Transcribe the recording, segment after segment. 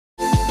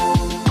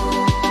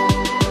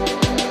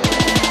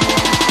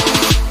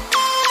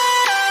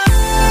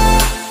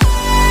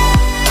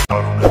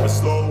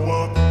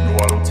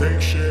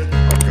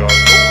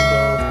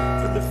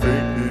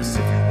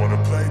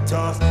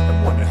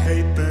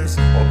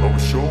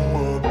show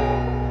up.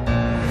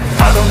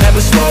 I don't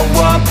ever slow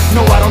up,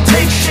 no I don't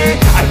take shit.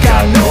 I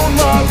got no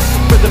love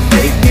for the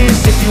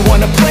fakeness. If you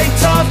wanna play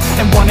tough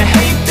and wanna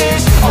hate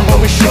this, I'll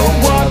always show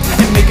up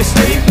and make a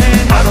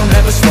statement. I don't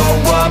ever slow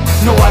up,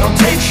 no I don't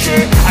take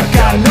shit. I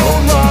got no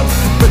love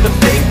for the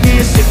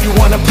fakeness. If you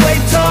wanna play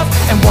tough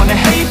and wanna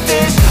hate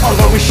this, I'll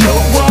always show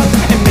up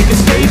and make a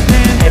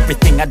statement.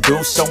 Everything I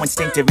do so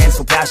instinctive and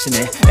so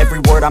passionate. Every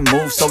word I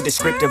move so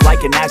descriptive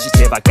like an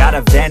adjective. I got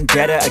a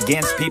vendetta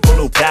against people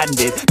who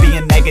patented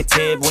being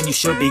negative when you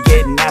should be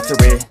getting after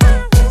it.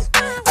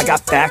 I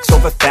got facts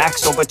over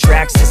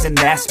tracks, this and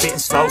that. Spitting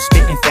slow,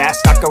 spitting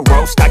fast, I could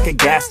roast, I could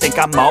gas. Think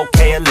I'm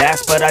okay at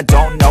last, but I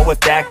don't know if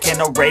that can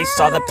erase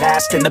all the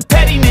past. And the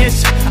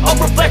pettiness, a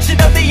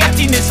reflection of the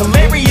emptiness.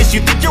 Hilarious,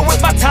 you think you're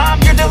worth my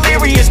time, you're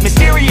delirious.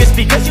 Mysterious,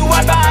 because you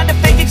hide behind a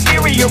fake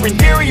exterior.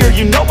 Inferior,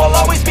 you know I'll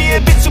always be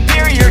a bit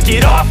superior.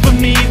 Get off of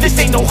me, this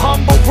ain't no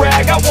humble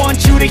brag. I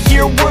want you to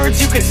hear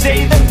words, you can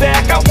say them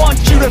back. I want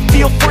you to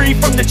feel free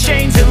from the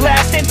chains at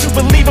last, and to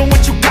believe in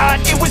what you got,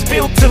 it was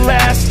built to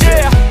last,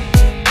 yeah.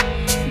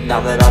 Now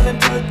that I've been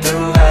put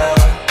through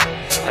hell,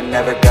 I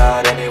never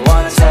got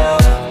anyone's help.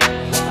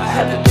 I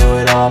had to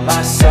do it all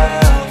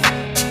myself.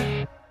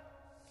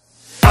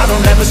 I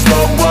don't ever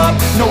slow up,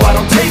 no I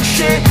don't take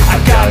shit.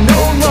 I got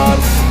no love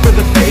for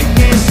the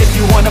fakeness. If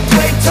you wanna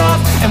play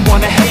tough and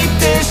wanna hate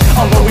this,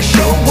 I'll always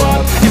show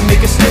up and make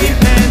a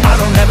statement. I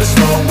don't ever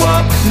slow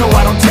up, no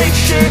I don't take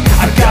shit.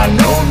 I got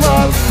no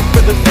love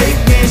for the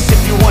fakeness. If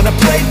you wanna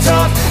play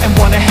tough and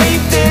wanna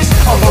hate this,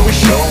 I'll always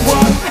show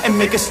up and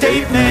make a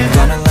statement.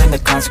 Gonna learn the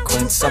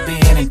consequence of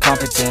being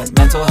incompetent.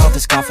 Mental health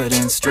is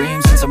confidence,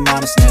 dreams and some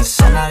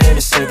honestness. I'm not here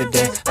to save the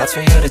day, that's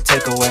for you to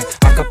take away.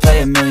 I could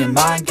play a million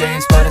mind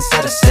games, but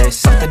instead I say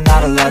something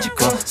not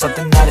illogical,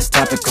 something that is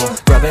topical.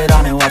 Rub it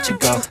on and watch it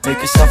go, make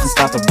yourself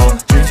unstoppable.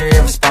 Dreams are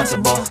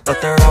irresponsible, but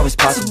they're always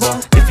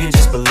possible. If you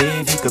just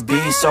believe, you could be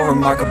so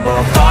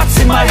remarkable. Thoughts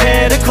in my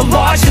head, a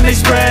collage and they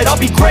spread. I'll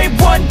be great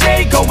one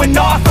day, going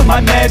off of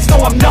my meds. No,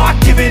 I'm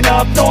not giving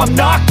up, no, I'm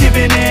not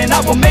giving in.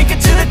 I will make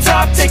it to the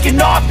top,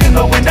 taking off in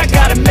the wind. I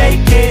gotta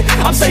make it,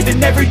 I'm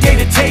saving every day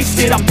to taste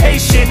it. I'm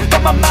patient,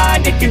 but my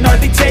mind, it can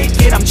hardly take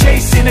it. I'm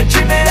chasing a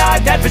dream that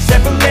I've had for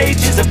several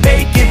ages. A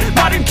vacant,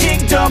 modern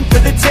kingdom for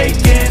the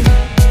taking.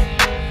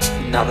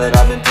 Now that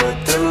I've been put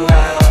through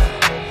hell,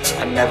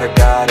 I never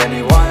got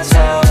anyone's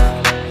help.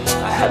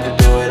 I had to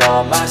do it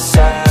all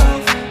myself.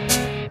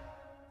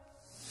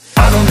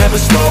 I don't ever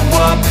slow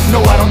up,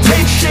 no I don't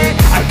take shit.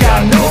 I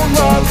got no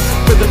love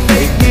for the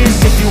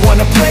fakeness. If you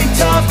wanna play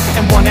tough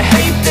and wanna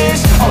hate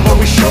this, I'll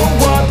always show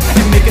up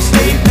and make a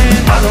statement.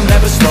 I don't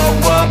ever slow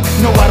up,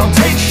 no I don't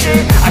take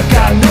shit. I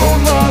got no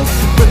love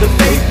for the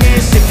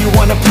fakeness. If you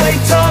wanna play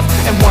tough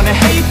and wanna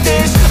hate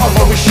this, I'll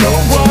always show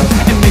up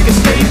and make a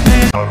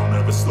statement. I don't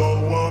ever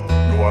slow up,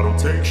 no I don't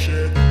take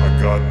shit. I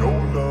got no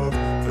love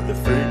for the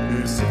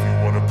fakeness. If you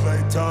wanna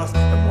play tough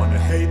and wanna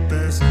hate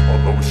this,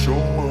 I'll always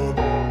show up.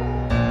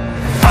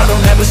 I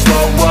don't ever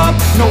slow up,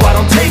 no I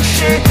don't take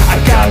shit. I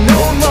got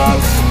no love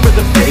for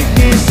the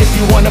fakeness. If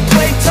you wanna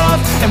play tough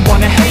and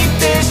wanna hate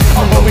this,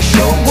 I'll always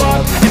show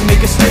up and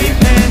make a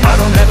statement. I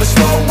don't ever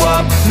slow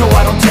up, no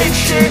I don't take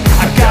shit.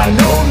 I got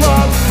no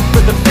love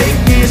for the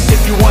fakeness.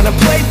 If you wanna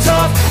play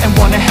tough and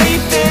wanna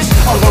hate this,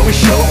 I'll always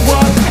show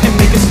up and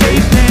make a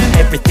statement.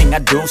 Everything I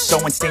do so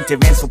instinctive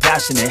and so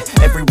passionate.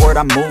 Every word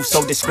I move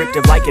so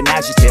descriptive like an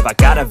adjective. I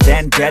got a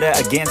vendetta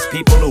against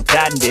people who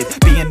patented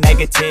being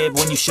negative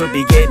when you should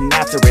be getting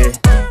after it.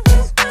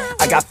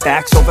 I got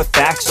facts over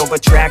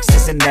tracks,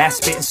 this and that.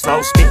 Spitting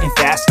slow, spitting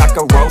fast, I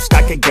could roast,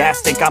 I could gas.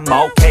 Think I'm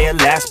okay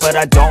at last, but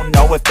I don't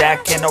know if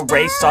that can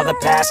erase all the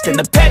past. And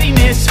the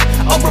pettiness,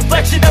 a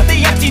reflection of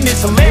the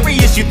emptiness.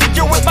 Hilarious, you think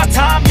you're worth my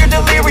time, you're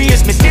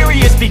delirious.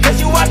 Mysterious, because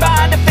you hide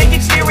behind a fake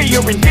exterior.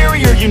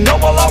 Inferior, you know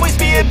I'll always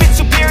be a bit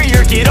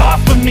superior. Get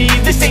off of me,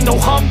 this ain't no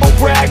humble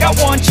brag. I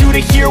want you to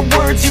hear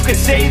words, you can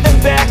say them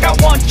back. I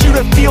want you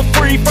to feel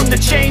free from the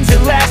chains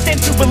at last,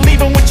 and to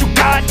believe in what you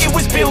got, it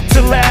was built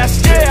to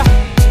last, yeah.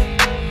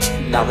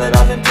 Now that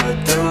I've been put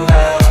through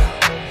hell,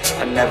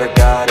 I never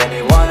got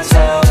anyone's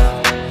help.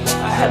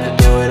 I had to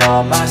do it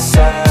all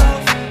myself.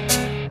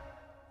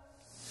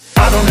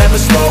 I don't ever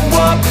slow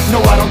up,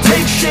 no I don't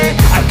take shit.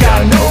 I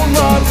got no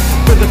love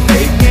for the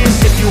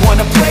fakeness. If you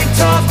wanna play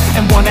tough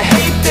and wanna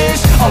hate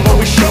this, I'll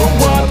always show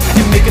up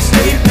and make a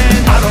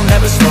statement. I don't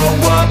ever slow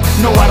up,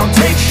 no I don't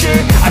take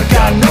shit. I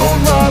got no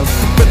love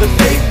for the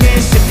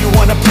fakeness. If you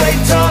wanna play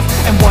tough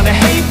and wanna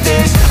hate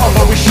this, I'll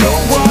always show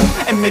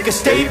up and make a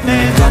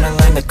statement. Gonna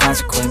learn the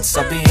consequence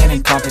of being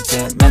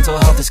incompetent. Mental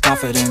health is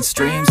confidence,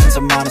 dreams and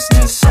some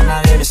honestness. I'm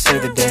not here to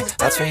save the day,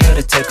 that's for you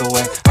to take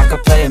away. I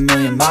could play a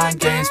million mind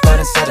games, but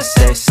instead I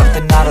say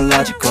something not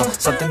illogical,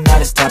 something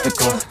that is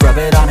topical. Rub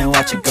it on and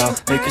watch it go,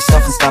 make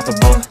yourself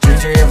unstoppable.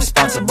 Dreams are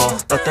irresponsible,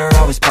 but they're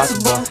always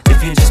possible.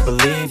 If you just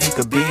believe, you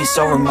could be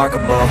so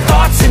remarkable.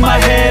 Thoughts in my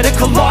head, a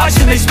collage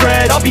and they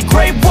spread. I'll be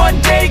great one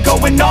day,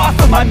 going off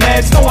of my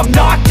meds. No, I'm I'm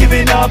not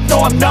giving up, no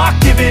I'm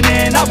not giving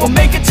in. I will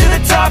make it to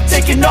the top,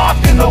 taking off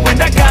in the wind.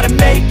 I gotta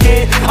make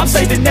it, I'm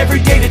saving every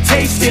day to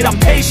taste it. I'm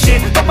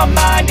patient, but my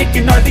mind, it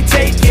can hardly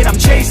take it. I'm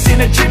chasing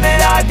a dream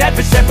that I've had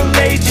for several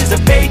ages. A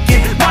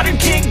vacant, modern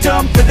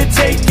kingdom for the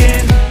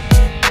taking.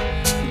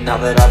 Now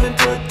that I've been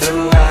put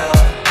through hell,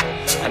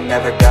 I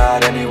never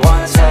got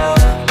anyone's help.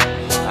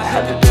 I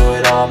had to do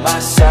it all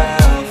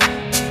myself.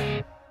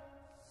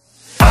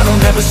 I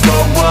don't ever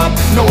slow up,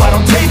 no I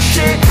don't take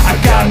shit. I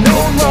got no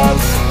love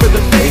for the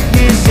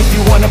fakeness. If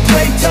you wanna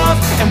play tough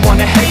and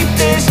wanna hate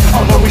this,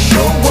 I'll always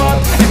show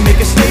up and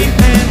make a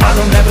statement. I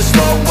don't ever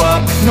slow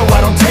up, no I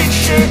don't take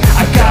shit.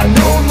 I got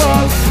no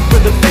love for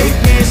the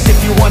fakeness.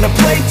 If you wanna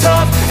play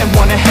tough and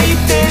wanna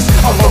hate this,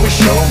 I'll always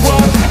show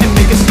up and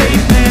make a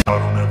statement. I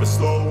don't ever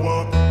slow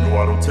up, no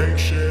I don't take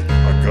shit.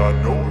 I got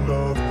no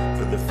love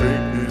for the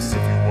fakeness.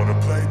 If you wanna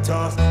play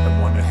tough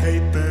and wanna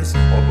hate this,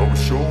 I'll always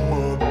show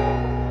up.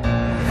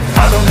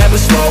 I don't ever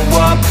slow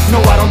up, no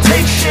I don't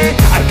take shit.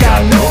 I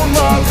got no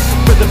love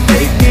for the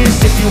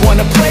fakeness. If you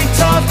wanna play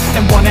tough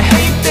and wanna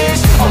hate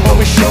this, I'll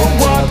always show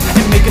up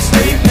and make a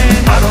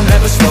statement. I don't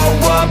ever slow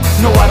up,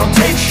 no I don't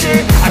take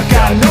shit. I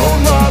got no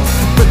love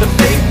for the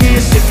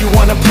fakeness. If you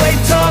wanna play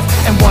tough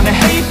and wanna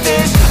hate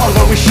this, I'll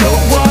always show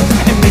up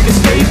and make a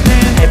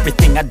statement.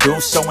 Everything I do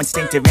so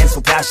instinctive and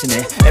so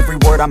passionate. Every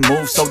word I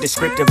move so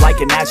descriptive like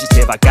an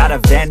adjective. I got a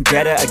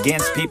vendetta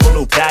against people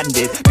who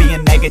patented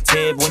being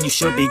negative when you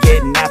should be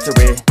getting after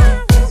it.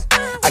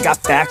 I got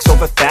facts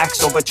over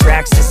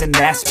tracks, this and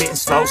that. Spitting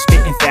slow,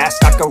 spitting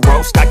fast, I could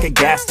roast, I could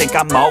gas. Think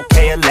I'm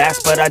okay at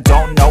last, but I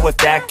don't know if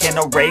that can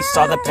erase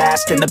all the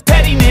past. And the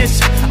pettiness,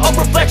 a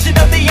reflection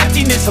of the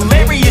emptiness.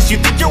 Hilarious, you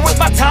think you're worth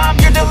my time,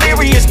 you're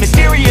delirious.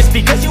 Mysterious,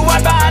 because you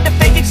hide behind a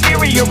fake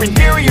exterior.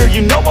 Inferior,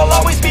 you know I'll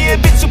always be a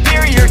bit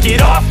superior.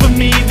 Get off of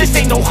me, this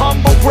ain't no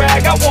humble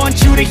brag. I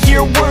want you to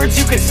hear words,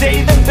 you can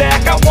say them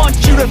back. I want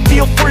you to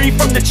feel free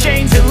from the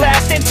chains at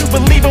last, and to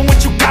believe in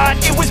what you got,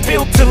 it was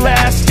built to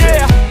last,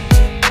 yeah.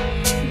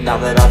 Now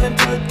that I've been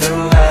put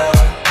through hell,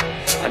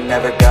 I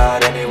never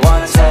got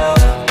anyone's help.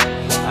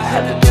 I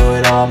had to do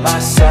it all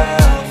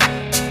myself.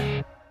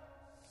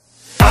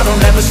 I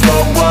don't ever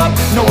slow up,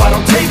 no I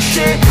don't take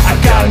shit. I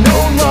got no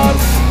love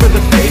for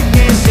the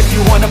fakeness. If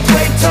you wanna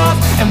play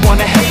tough and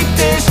wanna hate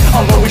this,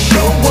 I'll always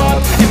show up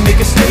and make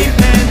a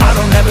statement. I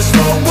don't ever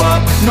slow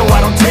up, no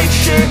I don't take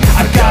shit.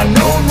 I got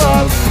no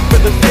love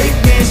for the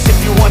fakeness. If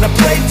you wanna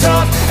play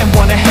tough and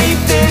wanna hate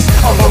this,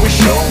 I'll always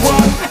show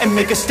up and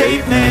make a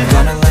statement.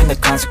 Gonna learn the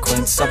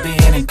consequence of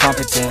being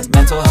incompetent.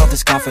 Mental health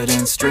is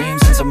confidence,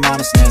 dreams and some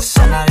honestness.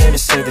 I'm not here to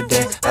save the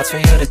day, that's for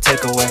you to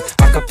take away.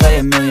 I could play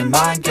a million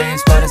mind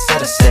games, but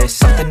instead I say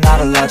something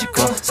not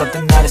illogical,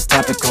 something that is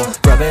topical.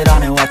 Rub it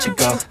on and watch it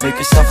go, make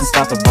yourself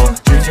unstoppable.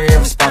 Dreams are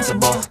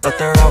irresponsible, but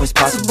they're always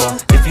possible.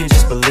 If you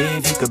just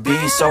believe, you could be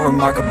so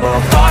remarkable.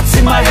 Thoughts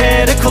in my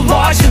head, a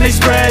collage and they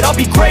spread. I'll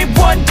be great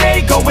one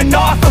day, going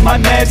off of my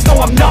meds. No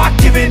I'm not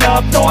giving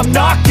up, no I'm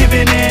not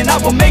giving in. I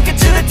will make it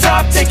to the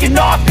top, taking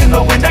off in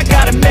the wind. I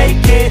gotta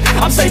make it,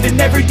 I'm saving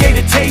every day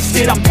to taste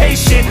it. I'm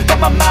patient, but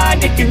my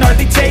mind, it can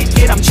hardly take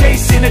it. I'm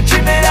chasing a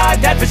dream that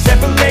I've had for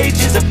several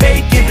ages. A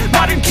vacant,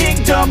 modern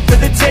kingdom for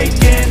the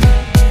taking.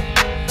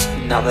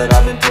 Now that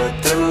I've been put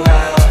through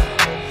hell,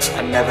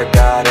 I never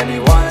got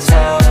anyone's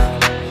help.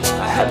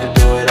 I had to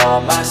do it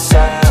all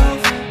myself.